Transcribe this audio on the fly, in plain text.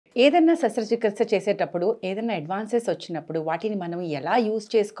ఏదన్నా శస్త్రచికిత్స చేసేటప్పుడు ఏదన్నా అడ్వాన్సెస్ వచ్చినప్పుడు వాటిని మనం ఎలా యూజ్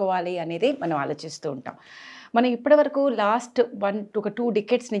చేసుకోవాలి అనేది మనం ఆలోచిస్తూ ఉంటాం. మనం ఇప్పటివరకు లాస్ట్ 2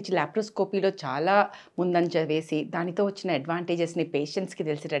 డికేడ్స్ నుంచి లాప్రోస్కోపీలో చాలా ముందంజ వేసి దానితో వచ్చిన అడ్వాంటేజెస్ని పేషెంట్స్కి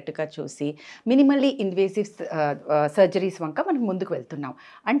తెలిసేటట్టుగా చూసి మినిమల్లీ ఇన్వేసివ్ సర్జరీస్ వంక మనం ముందుకు వెళ్తున్నాం.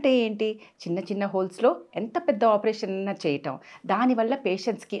 అంటే ఏంటి, చిన్న చిన్న హోల్స్లో ఎంత పెద్ద ఆపరేషన్ అయినా చేయటం, దానివల్ల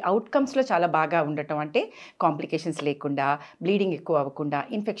పేషెంట్స్కి అవుట్కమ్స్లో చాలా బాగా ఉండటం. అంటే కాంప్లికేషన్స్ లేకుండా, బ్లీడింగ్ ఎక్కువ అవ్వకుండా,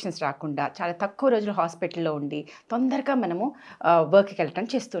 ఇన్ఫెక్షన్స్ రాకుండా, చాలా తక్కువ రోజులు హాస్పిటల్లో ఉండి తొందరగా మనము వర్క్కి వెళ్ళటం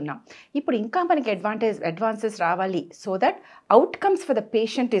చేస్తున్నాం. ఇప్పుడు ఇంకా మనకి అడ్వాన్సెస్ రావాలి, so that outcomes for the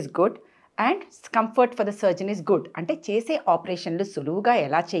patient is good and comfort for the surgeon is good. అంటే చేసే ఆపరేషన్లు సులువుగా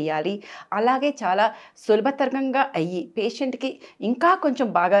ఎలా చేయాలి, అలాగే చాలా సులభతరంగా అయ్యి పేషెంట్కి ఇంకా కొంచెం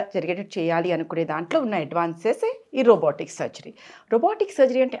బాగా జరిగేటట్టు చేయాలి అనుకునే దాంట్లో ఉన్న అడ్వాన్సెస్ ఈ రోబోటిక్ సర్జరీ. రోబోటిక్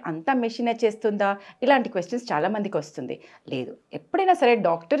సర్జరీ అంటే అంతా మెషినే చేస్తుందా, ఇలాంటి క్వశ్చన్స్ చాలామందికి వస్తుంది. లేదు, ఎప్పుడైనా సరే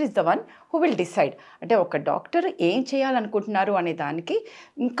doctor is the one who will decide. అంటే ఒక డాక్టర్ ఏం చేయాలనుకుంటున్నారు అనే దానికి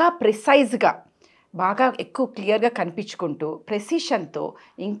ఇంకా ప్రిసైజ్గా బాగా ఎక్కువ క్లియర్గా కనిపించుకుంటూ ప్రెసిషన్తో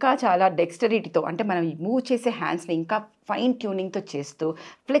ఇంకా చాలా డెక్స్టరిటీతో, అంటే మనం మూవ్ చేసే హ్యాండ్స్ని ఇంకా ఫైన్ ట్యూనింగ్తో చేస్తూ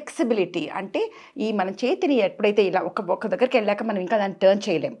ఫ్లెక్సిబిలిటీ, అంటే ఈ మన చేతిని ఎప్పుడైతే ఇలా ఒక దగ్గరికి వెళ్ళాక మనం ఇంకా దాన్ని టర్న్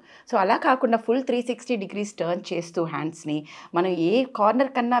చేయలేం. సో అలా కాకుండా ఫుల్ 360 డిగ్రీస్ టర్న్ చేస్తూ హ్యాండ్స్ని మనం ఏ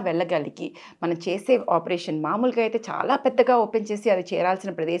కార్నర్ కన్నా వెళ్ళగలిగి మనం చేసే ఆపరేషన్, మామూలుగా అయితే చాలా పెద్దగా ఓపెన్ చేసి అది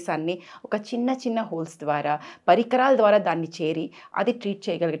చేరాల్సిన ప్రదేశాన్ని ఒక చిన్న చిన్న హోల్స్ ద్వారా, పరికరాల ద్వారా దాన్ని చేరి అది ట్రీట్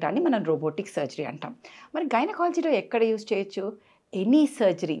చేయగలగటాన్ని మనం రోబోటిక్ సర్జరీ అంటాం. మరి గైనకాలజీలో ఎక్కడ యూజ్ చేయొచ్చు? Any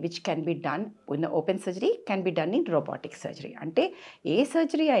surgery which can be done in open surgery can be done in robotic surgery. అంటే ఏ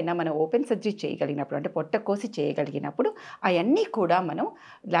సర్జరీ అయినా మనం ఓపెన్ సర్జరీ చేయగలిగినప్పుడు, అంటే పొట్ట కోసి చేయగలిగినప్పుడు అవన్నీ కూడా మనం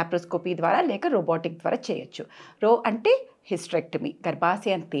లాప్రోస్కోపీ ద్వారా లేక రోబోటిక్ ద్వారా చేయొచ్చు. అంటే హిస్టరెక్టమీ,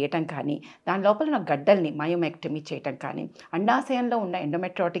 గర్భాశయాన్ని తీయటం కానీ, దాని లోపల ఉన్న గడ్డల్ని మయోమెక్టమీ చేయటం కానీ, అండాశయంలో ఉన్న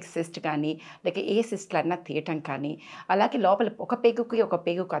ఎండోమెట్రాటిక్ సిస్ట్ కానీ లేక ఏ సిస్ట్లన్నా తీయటం కానీ, అలాగే లోపల ఒక పేగుకి ఒక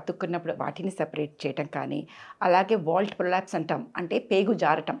పేగుకు అతుక్కున్నప్పుడు వాటిని సెపరేట్ చేయటం కానీ, అలాగే వాల్ట్ ప్రొలాప్స్ అంటాం, అంటే పేగు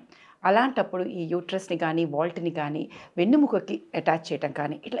జారటం, అలాంటప్పుడు ఈ యూట్రస్ని కానీ వాల్ట్ని కానీ వెన్నుముకకి అటాచ్ చేయటం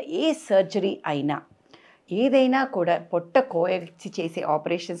కానీ, ఇట్లా ఏ సర్జరీ అయినా ఏదైనా కూడా పొట్ట కోయచి చేసే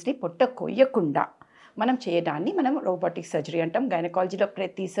ఆపరేషన్స్ని పొట్ట కొయ్యకుండా మనం చేయడాన్ని మనం రోబోటిక్ సర్జరీ అంటాం. గైనకాలజీలో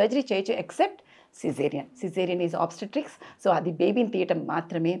ప్రతి సర్జరీ చేయొచ్చు except caesarean is obstetrics. So అది బేబీని తీయటం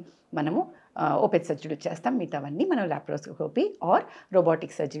మాత్రమే మనము ఓపెన్ సర్జరీలో చేస్తాం. మిగతావన్నీ మనం లాప్రోస్కోపీ ఆర్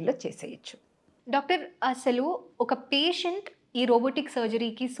రోబోటిక్ సర్జరీలో చేసేయచ్చు. డాక్టర్, అసలు ఒక పేషెంట్ ఈ రోబోటిక్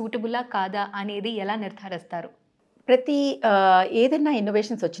సర్జరీకి సూటబులా కాదా అనేది ఎలా నిర్ధారిస్తారు? ప్రతి ఏదైనా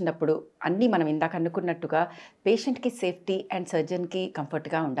ఇన్నోవేషన్స్ వచ్చినప్పుడు అన్నీ మనం ఇందాక అనుకున్నట్టుగా పేషెంట్కి సేఫ్టీ అండ్ సర్జన్కి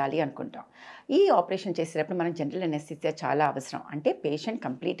కంఫర్ట్గా ఉండాలి అనుకుంటాం. ఈ ఆపరేషన్ చేసేటప్పుడు మనం జనరల్ అనెస్థీసియా చాలా అవసరం. అంటే పేషెంట్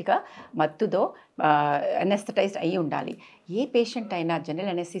కంప్లీట్గా మత్తుతో అనెస్థటైజ్డ్ అయ్యి ఉండాలి. ఏ పేషెంట్ అయినా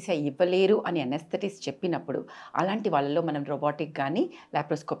జనరల్ అనెస్థీసియా ఇవ్వలేరు అని అనెస్థెటిస్ట్ చెప్పినప్పుడు అలాంటి వాళ్ళలో మనం రోబోటిక్ కానీ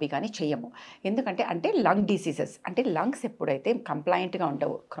లాప్రోస్కోపీ కానీ చేయము. ఎందుకంటే లంగ్ డిసీజెస్, అంటే లంగ్స్ ఎప్పుడైతే కంప్లైంట్గా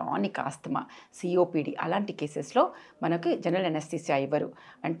ఉండవు, క్రానిక్ ఆస్తమా, సిఓపిడి అలాంటి కేసెస్లో మనకి జనరల్ అనెస్థీసియా ఇవ్వరు.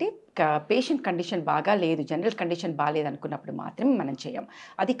 అంటే పేషెంట్ కండిషన్ బాగా లేదు, జనరల్ కండిషన్ బాగాలేదు అనుకున్నప్పుడు మాత్రమే మనం చేయం.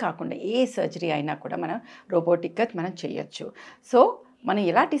 అది కాకుండా ఏ సర్జరీ అయినా కూడా మనం రోబోటిక్గా మనం చేయొచ్చు. సో మనం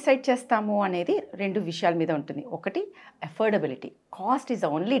ఎలా డిసైడ్ చేస్తాము అనేది 2 విషయాల మీద ఉంటుంది. ఒకటి affordability, cost is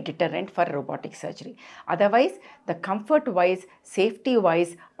only deterrent for robotic surgery. Otherwise the comfort wise, safety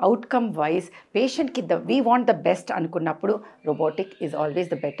wise, outcome wise పేషెంట్కి వీ వాంట్ ద బెస్ట్ అనుకున్నప్పుడు robotic is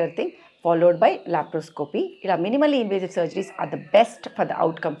always the better thing, followed by laparoscopy. ఇలా minimally invasive surgeries are the best for the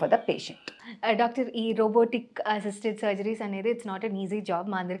outcome for the patient. Doctor, ఈ robotic assisted surgeries అనేది it's not an easy job,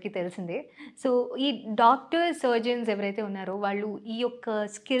 మా అందరికీ తెలిసిందే. So ఈ doctor, surgeons ఎవరైతే ఉన్నారో వాళ్ళు ఈ యొక్క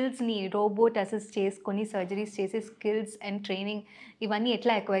స్కిల్స్ని రోబోట్ అసిస్ట్ చేసుకొని సర్జరీస్ చేసే స్కిల్స్ అండ్ ట్రైనింగ్ ఇవన్నీ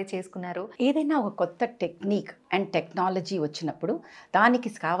ఎట్లా ఎక్వైర్ చేసుకున్నారు? ఏదైనా ఒక కొత్త టెక్నిక్ అండ్ టెక్నాలజీ వచ్చినప్పుడు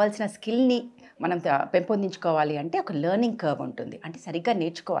దానికి కావాల్సిన స్కిల్ని మనం పెంపొందించుకోవాలి. అంటే ఒక లెర్నింగ్ కర్వ్ ఉంటుంది, అంటే సరిగ్గా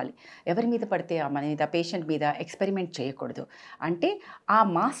నేర్చుకోవాలి. ఎవరి మీద పడితే మన మీద, పేషెంట్ మీద ఎక్స్పెరిమెంట్ చేయకూడదు. అంటే ఆ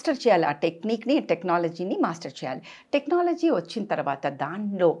మాస్టర్ చేయాలి, ఆ టెక్నిక్ని టెక్నాలజీని మాస్టర్ చేయాలి. టెక్నాలజీ వచ్చిన తర్వాత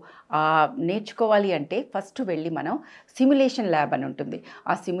దానిలో నేర్చుకోవాలి అంటే ఫస్ట్ వెళ్ళి మనం సిమ్యులేషన్ ల్యాబ్ అని ఉంటుంది.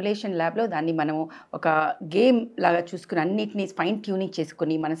 ఆ సిమ్యులేషన్ ల్యాబ్లో దాన్ని మనం ఒక గేమ్ లాగా చూసుకుని అన్నిటినీ ఫైన్ ట్యూనింగ్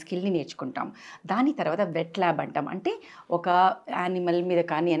చేసుకుని మన స్కిల్ని నేర్చుకుంటాం. దాని తర్వాత వెట్ ల్యాబ్ అంటాం. అంటే ఒక యానిమల్ మీద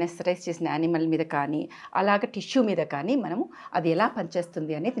కానీ, అనెస్థరైజ్ చేసిన యానిమల్ మీద కానీ, అలాగ టిష్యూ మీద కానీ మనము అది ఎలా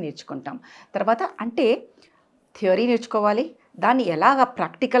పనిచేస్తుంది అనేది నేర్చుకుంటాం. తర్వాత అంటే థియరీ నేర్చుకోవాలి, దాన్ని ఎలాగ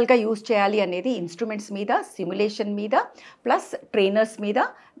ప్రాక్టికల్గా యూజ్ చేయాలి అనేది ఇన్స్ట్రుమెంట్స్ మీద, సిమ్యులేషన్ మీద, ప్లస్ ట్రైనర్స్ మీద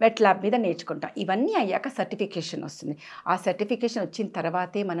వెట్ ల్యాబ్ మీద నేర్చుకుంటాం. ఇవన్నీ అయ్యాక సర్టిఫికేషన్ వస్తుంది. ఆ సర్టిఫికేషన్ వచ్చిన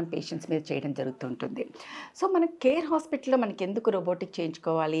తర్వాతే మనం పేషెంట్స్ మీద చేయడం జరుగుతుంటుంది. సో మన కేర్ హాస్పిటల్లో మనకి ఎందుకు రోబోటిక్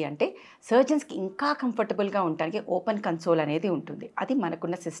చేయించుకోవాలి అంటే సర్జన్స్కి ఇంకా కంఫర్టబుల్గా ఉండడానికి ఓపెన్ కన్సోల్ అనేది ఉంటుంది. అది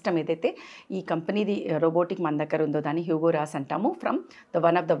మనకున్న సిస్టమ్ ఏదైతే ఈ కంపెనీది రోబోటిక్ మన దగ్గర ఉందో దాన్ని హ్యూగో రాస్ అంటాము, from the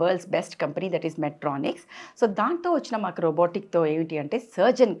one of the world's best company that is Medtronic. So దాంతో వచ్చిన మాకు రోబోటిక్తో ఏమిటి అంటే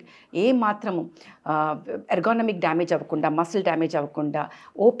సర్జన్ ఏ మాత్రము ఎర్గానమిక్ డ్యామేజ్ అవ్వకుండా, మసిల్ డ్యామేజ్ అవ్వకుండా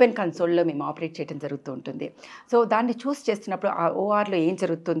ఓపెన్ కన్సోల్లో మేము ఆపరేట్ చేయడం జరుగుతూ ఉంటుంది. సో దాన్ని చూస్ చేస్తున్నప్పుడు ఆ ఓఆర్లో ఏం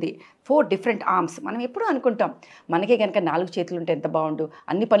జరుగుతుంది, 4 డిఫరెంట్ ఆర్మ్స్. మనం ఎప్పుడూ అనుకుంటాం మనకే కనుక 4 చేతులు ఉంటే ఎంత బాగుండు,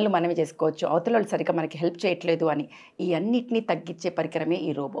 అన్ని పనులు మనమే చేసుకోవచ్చు, అవతల వాళ్ళు సరిగ్గా మనకి హెల్ప్ చేయట్లేదు అని. ఈ అన్నిటినీ తగ్గించే పరికరమే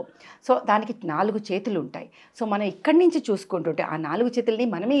ఈ రోబో. సో దానికి 4 చేతులు ఉంటాయి. సో మనం ఇక్కడి నుంచి చూసుకుంటుంటే ఆ 4 చేతుల్ని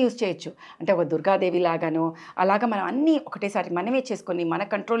మనమే యూజ్ చేయొచ్చు. అంటే ఒక దుర్గాదేవి లాగానో అలాగా మనం అన్నీ ఒకటేసారి మనమే చేసుకొని మన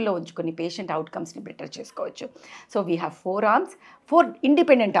కంట్రోల్లో ఉంచుకొని పేషెంట్ అవుట్కమ్స్ని బెటర్ చేసుకోవచ్చు. So we have 4 arms, 4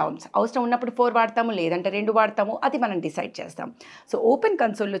 independent arms. అవసరం ఉన్నప్పుడు 4 వాడతాము, లేదంటే 2 వాడతాము, అది మనం డిసైడ్ చేస్తాం. సో ఓపెన్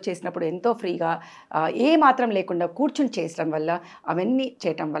కన్సోల్లో చేసినప్పుడు ఎంతో ఫ్రీగా ఏ మాత్రం లేకుండా కూర్చుని చేయడం వల్ల, అవన్నీ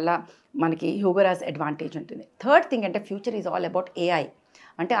చేయటం వల్ల మనకి హ్యూగో రాస్ అడ్వాంటేజ్ ఉంటుంది. థర్డ్ థింగ్ అంటే future is all about AI,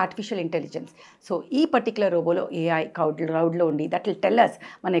 అంటే ఆర్టిఫిషియల్ ఇంటెలిజెన్స్. సో ఈ పర్టికులర్ రోబోలో ఏఐ క్లౌడ్లో ఉండి దట్ విల్ టెల్ అస్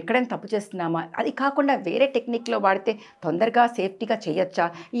మనం ఎక్కడైనా తప్పు చేస్తున్నామా, అది కాకుండా వేరే టెక్నిక్లో వాడితే తొందరగా సేఫ్టీగా చేయొచ్చా,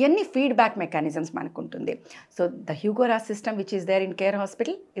 ఇవన్నీ ఫీడ్బ్యాక్ మెకానిజమ్స్ మనకు ఉంటుంది. So the Hugo Ross system which is there in care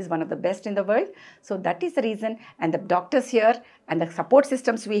hospital is one of the best in the world. So that is the reason, and the doctors here and the support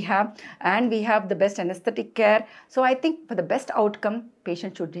systems we have, and we have the best anesthetic care. So I think for the best outcome,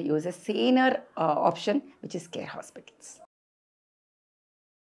 patient should use a saner option, which is care hospitals.